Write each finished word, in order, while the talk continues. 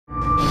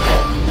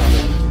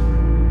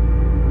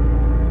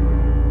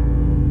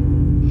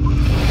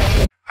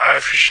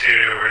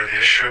where the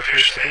issue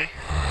appears to be.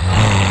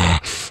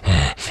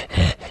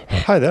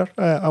 Hi there,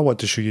 I want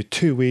to show you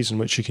two ways in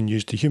which you can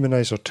use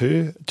Dehumaniser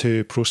 2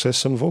 to process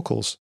some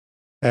vocals.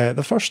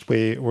 The first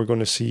way we're going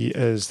to see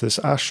is this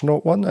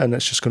Astronaut one, and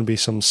it's just going to be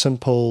some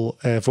simple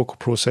vocal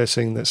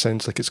processing that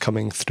sounds like it's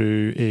coming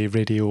through a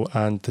radio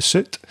and the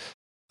suit.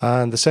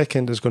 And the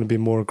second is going to be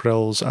more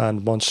grills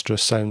and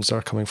monstrous sounds that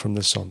are coming from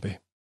this zombie.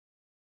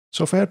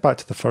 So if I head back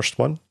to the first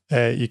one,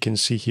 you can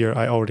see here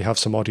I already have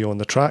some audio on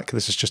the track.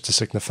 This is just to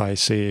signify,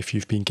 say, if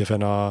you've been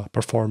given a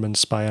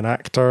performance by an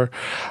actor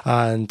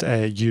and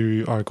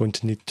you are going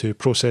to need to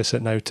process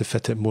it now to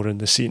fit it more in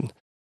the scene.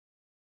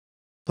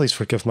 Please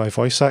forgive my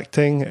voice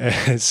acting.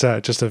 It's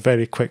just a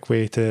very quick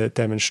way to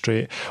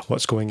demonstrate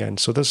what's going in.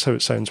 So this is how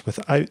it sounds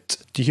without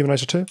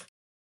Dehumaniser 2.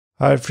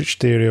 I've reached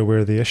the area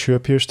where the issue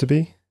appears to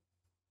be.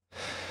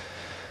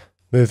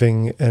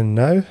 Moving in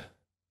now.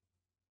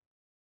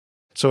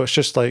 So it's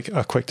just like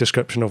a quick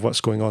description of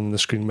what's going on the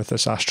screen with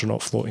this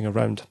astronaut floating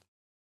around.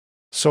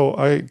 So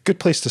a good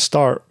place to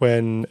start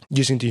when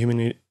using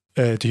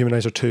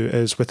Dehumaniser 2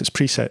 is with its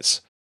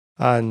presets.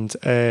 And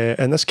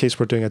in this case,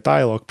 we're doing a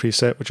dialogue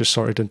preset, which is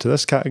sorted into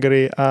this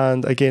category.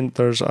 And again,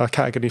 there's a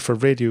category for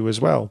radio as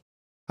well.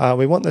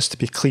 We want this to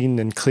be clean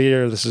and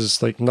clear. This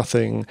is like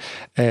nothing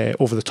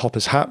over the top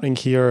is happening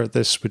here.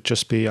 This would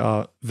just be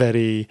a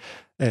very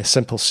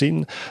simple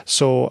scene.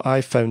 So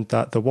I found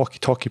that the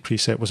walkie-talkie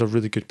preset was a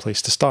really good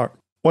place to start.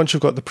 Once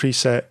you've got the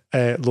preset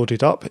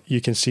loaded up, you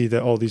can see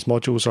that all these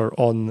modules are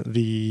on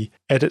the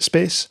edit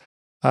space.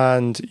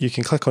 And you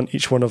can click on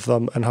each one of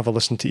them and have a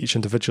listen to each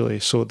individually.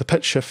 So the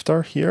pitch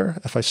shifter here,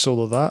 if I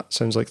solo that,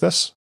 sounds like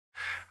this.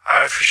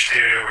 I've reached the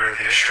area where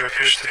the issue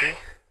appears to be.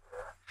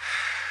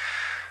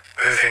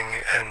 Moving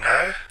in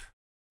now.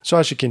 So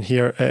as you can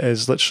hear, it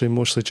is literally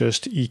mostly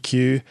just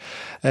EQ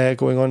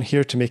going on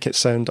here to make it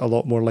sound a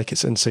lot more like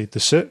it's inside the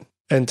suit.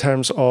 In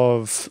terms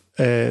of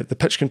the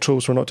pitch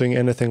controls, we're not doing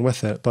anything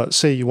with it, but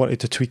say you wanted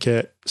to tweak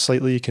it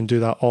slightly, you can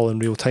do that all in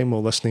real time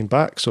while listening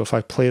back. So if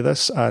I play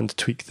this and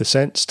tweak the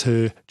sense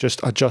to just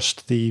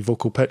adjust the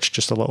vocal pitch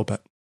just a little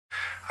bit.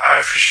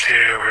 I've reached the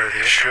area where the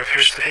issue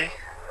appears to be.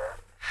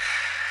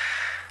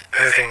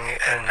 Moving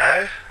in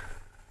now.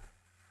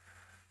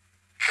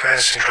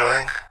 Commencing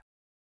drilling.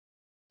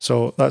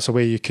 So that's a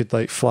way you could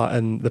like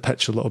flatten the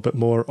pitch a little bit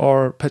more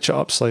or pitch it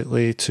up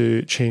slightly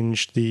to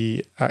change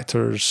the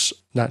actor's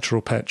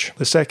natural pitch.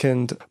 The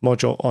second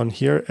module on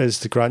here is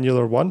the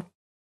granular one.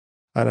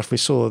 And if we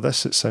solo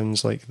this, it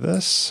sounds like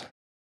this.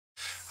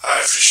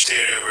 I've reached the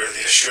area where the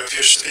issue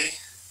appears to be.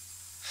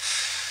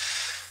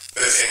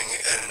 Moving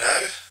in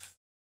now.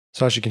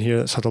 So as you can hear,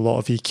 it's had a lot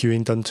of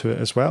EQing done to it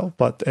as well,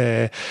 but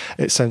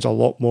it sounds a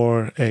lot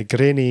more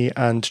grainy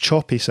and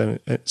choppy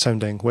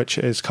sounding, which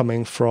is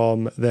coming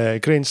from the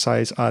grain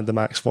size and the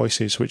max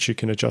voices, which you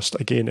can adjust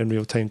again in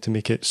real time to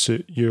make it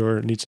suit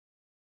your needs.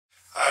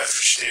 I've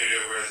reached the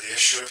area where the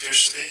issue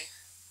appears to be.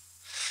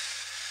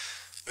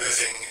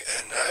 Moving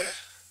in now.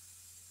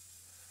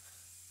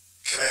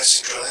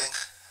 Commencing drilling.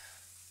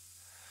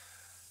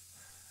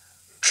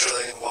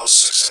 Drilling was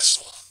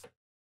successful.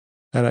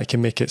 And I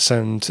can make it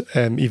sound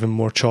even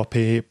more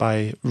choppy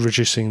by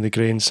reducing the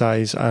grain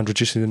size and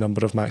reducing the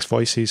number of max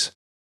voices.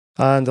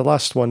 And the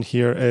last one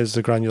here is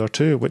the granular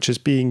 2, which is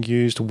being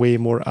used way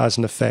more as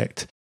an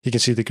effect. You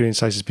can see the grain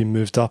size has been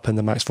moved up and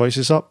the max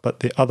voices up, but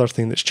the other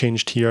thing that's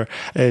changed here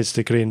is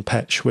the grain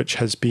pitch, which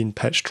has been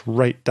pitched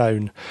right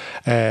down.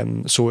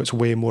 So it's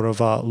way more of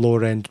a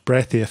lower end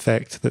breathy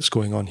effect that's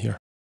going on here.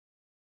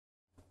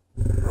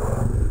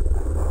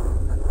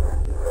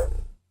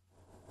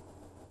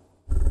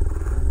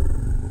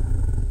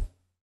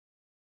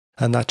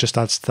 And that just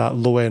adds to that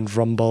low-end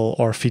rumble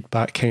or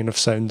feedback kind of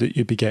sound that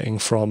you'd be getting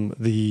from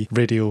the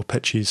radio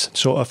pitches.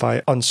 So if I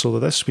unsolo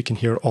this, we can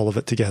hear all of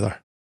it together.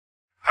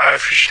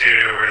 I've reached the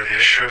area where the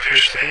issue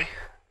appears to be.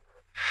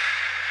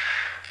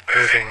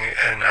 Moving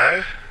in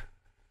now.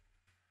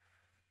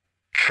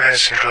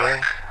 Commencing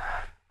drilling.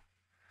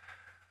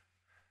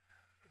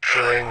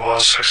 Drilling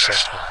was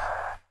successful.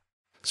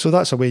 So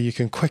that's a way you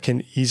can quick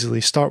and easily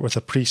start with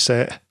a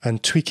preset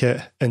and tweak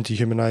it in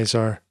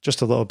Dehumaniser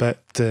just a little bit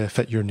to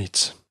fit your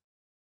needs.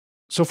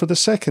 So for the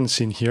second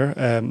scene here,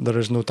 there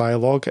is no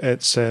dialogue.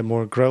 It's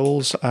more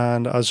grills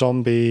and a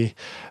zombie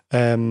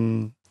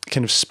kind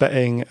of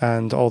spitting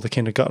and all the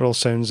kind of guttural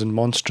sounds and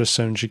monstrous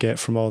sounds you get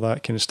from all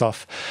that kind of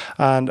stuff.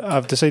 And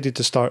I've decided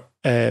to start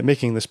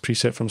making this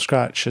preset from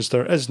scratch, as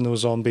there is no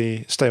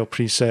zombie style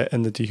preset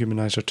in the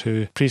Dehumaniser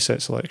 2 preset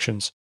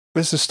selections.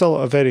 This is still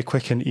a very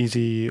quick and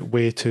easy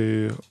way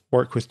to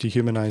work with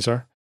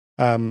Dehumaniser.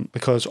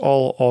 Because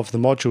all of the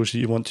modules that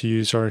you want to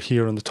use are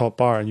here on the top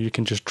bar, and you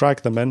can just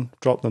drag them in,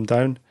 drop them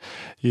down.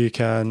 You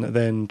can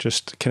then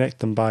just connect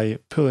them by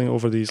pulling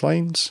over these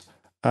lines,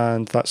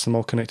 and that's them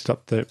all connected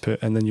up to the output,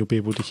 and then you'll be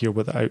able to hear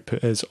what the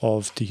output is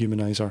of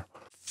Dehumaniser.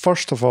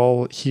 First of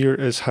all, here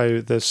is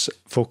how this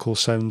vocal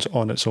sounds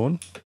on its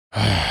own.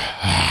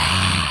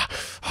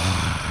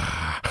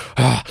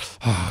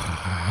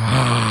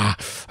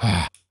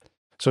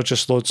 So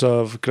just loads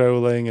of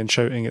growling and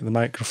shouting at the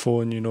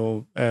microphone, you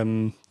know,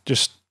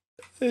 just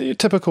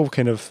typical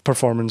kind of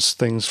performance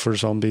things for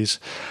zombies.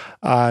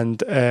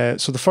 And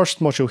so the first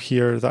module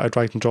here that I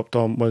dragged and dropped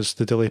on was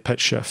the delay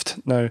pitch shift.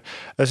 Now,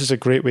 this is a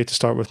great way to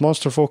start with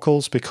monster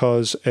vocals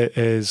because it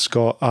adds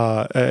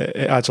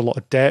a lot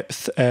of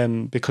depth.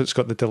 Because it's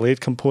got the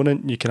delayed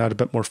component, you can add a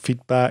bit more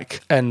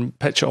feedback and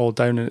pitch it all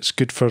down, and it's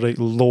good for like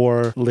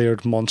lower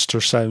layered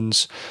monster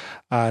sounds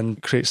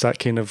and creates that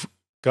kind of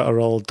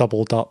guttural,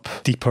 doubled up,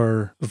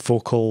 deeper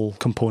vocal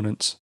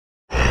components.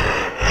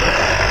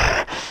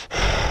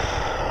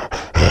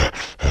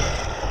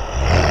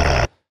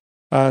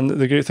 And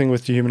the great thing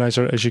with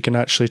Dehumaniser is you can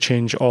actually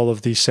change all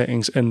of these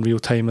settings in real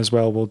time as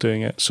well while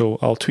doing it. So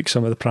I'll tweak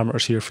some of the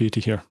parameters here for you to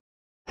hear.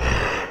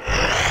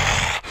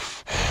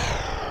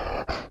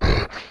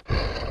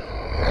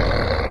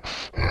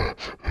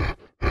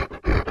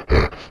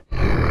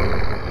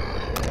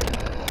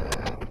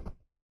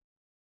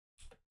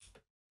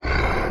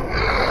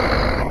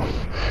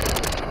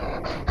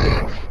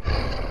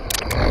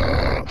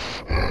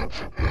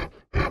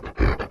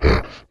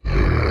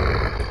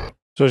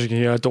 So as you can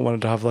hear, I don't want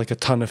it to have like a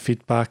ton of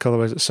feedback,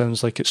 otherwise it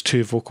sounds like it's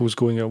two vocals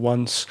going at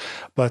once.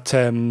 But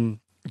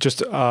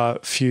just a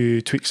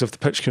few tweaks of the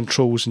pitch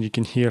controls and you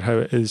can hear how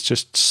it is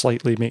just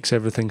slightly makes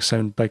everything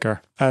sound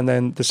bigger. And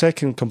then the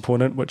second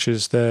component, which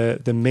is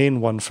the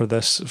main one for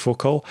this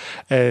vocal,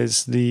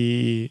 is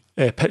the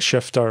pitch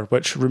shifter,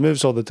 which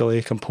removes all the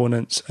delay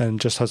components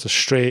and just has a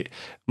straight,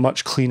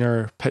 much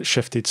cleaner pitch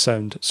shifted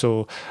sound.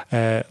 So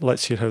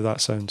let's hear how that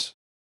sounds.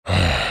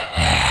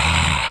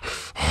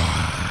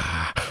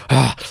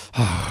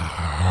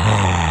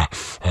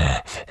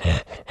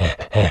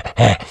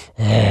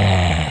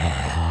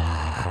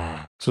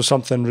 So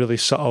something really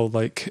subtle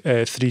like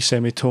 3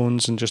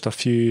 semitones and just a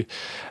few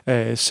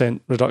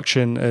cent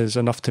reduction is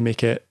enough to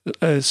make it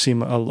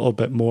seem a little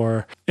bit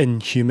more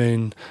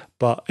inhuman,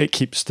 but it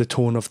keeps the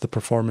tone of the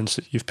performance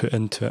that you've put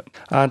into it.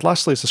 And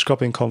lastly is the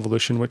scrubbing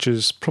convolution, which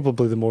is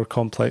probably the more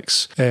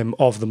complex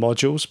of the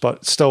modules,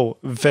 but still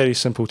very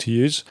simple to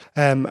use.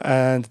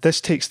 And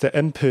this takes the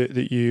input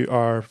that you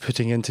are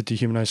putting into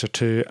Dehumaniser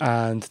 2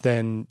 and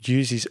then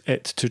uses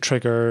it to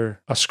trigger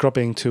a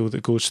scrubbing tool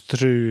that goes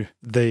through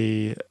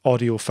the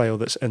audio file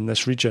that's in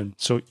this region.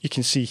 So you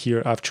can see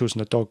here I've chosen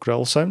a dog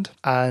grill sound,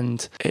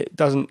 and it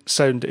doesn't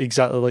sound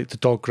exactly like the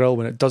dog grill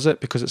when it does it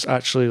because it's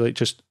actually like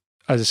just,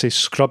 as I say,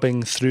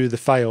 scrubbing through the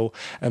file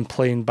and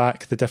playing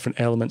back the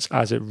different elements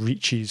as it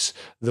reaches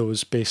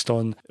those based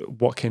on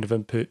what kind of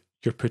input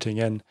you're putting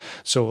in.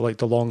 So like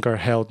the longer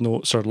held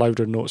notes or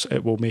louder notes,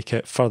 it will make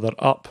it further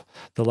up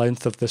the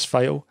length of this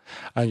file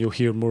and you'll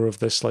hear more of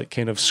this like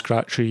kind of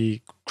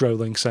scratchy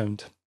growling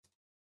sound.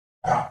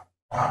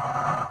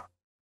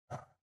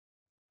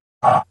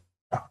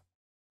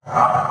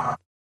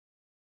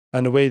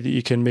 And the way that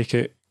you can make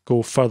it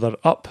go further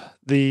up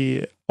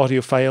the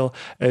audio file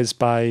is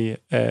by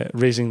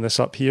raising this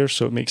up here,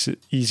 so it makes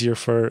it easier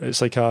for,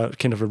 it's like a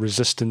kind of a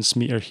resistance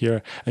meter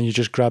here, and you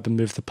just grab and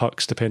move the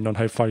pucks depending on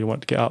how far you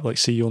want to get up. Like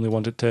say you only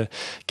want it to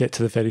get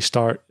to the very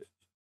start,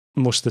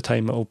 most of the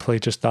time it'll play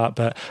just that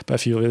bit, but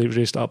if you really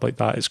raise it up like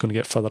that, it's going to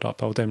get further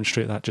up. I'll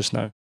demonstrate that just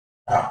now.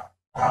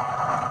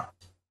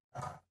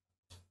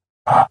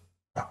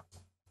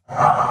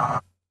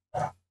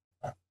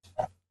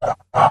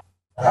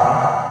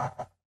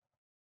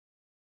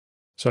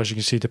 So as you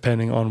can see,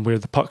 depending on where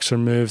the pucks are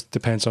moved,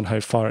 depends on how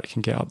far it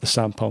can get up the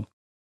sample.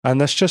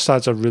 And this just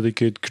adds a really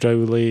good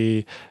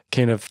growly,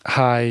 kind of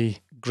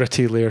high,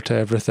 gritty layer to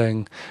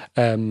everything,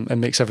 and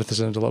makes everything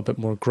sound a little bit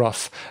more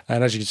gruff.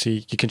 And as you can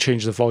see, you can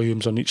change the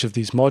volumes on each of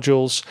these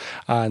modules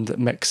and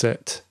mix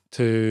it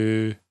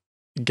to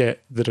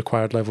get the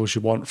required levels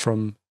you want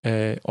from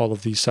all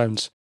of these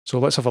sounds. So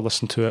let's have a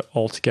listen to it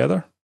all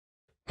together.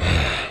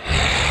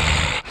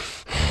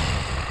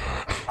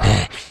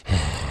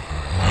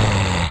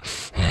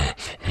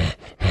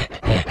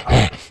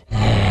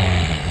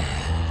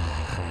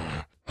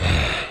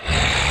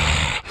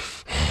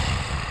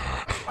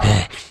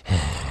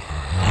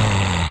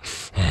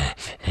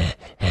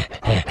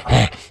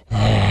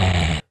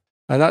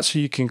 And that's so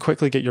you can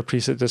quickly get your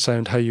preset to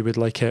sound how you would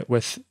like it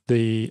with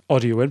the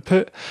audio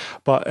input.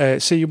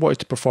 But say you wanted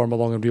to perform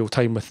along in real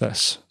time with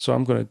this. So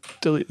I'm going to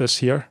delete this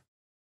here.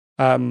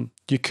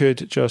 You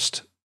could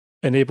just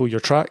enable your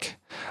track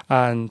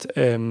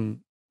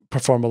and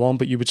perform along,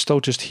 but you would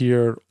still just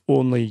hear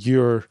only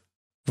your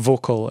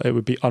vocal. It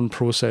would be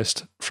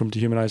unprocessed from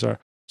Dehumaniser.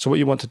 So what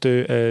you want to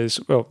do is,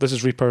 well, this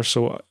is Reaper,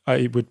 so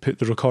I would put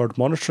the record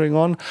monitoring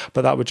on,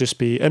 but that would just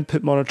be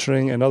input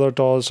monitoring and other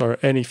DAWs or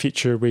any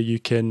feature where you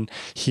can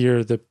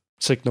hear the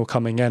signal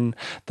coming in.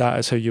 That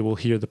is how you will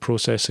hear the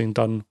processing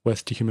done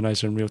with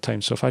Dehumaniser in real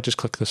time. So if I just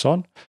click this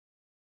on,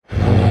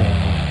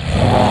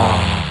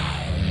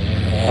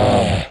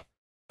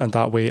 and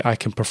that way I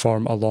can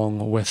perform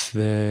along with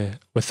the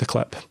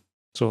clip.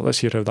 So let's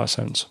hear how that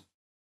sounds.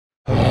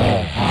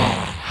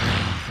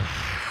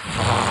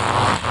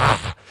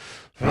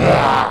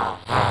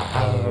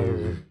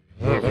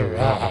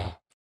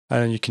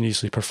 And you can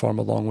easily perform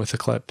along with the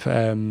clip.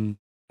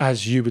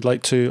 as you would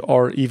like to,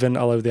 or even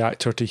allow the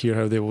actor to hear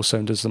how they will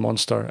sound as the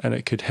monster, and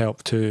it could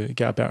help to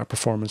get a better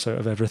performance out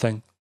of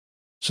everything.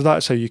 So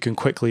that's how you can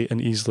quickly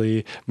and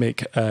easily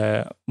make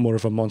more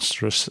of a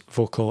monstrous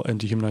vocal in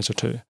Dehumaniser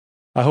 2.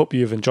 I hope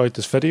you've enjoyed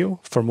this video.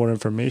 For more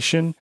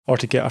information, or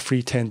to get a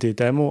free 10-day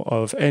demo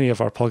of any of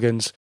our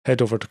plugins,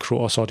 head over to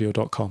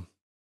krotosaudio.com.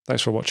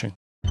 Thanks for watching.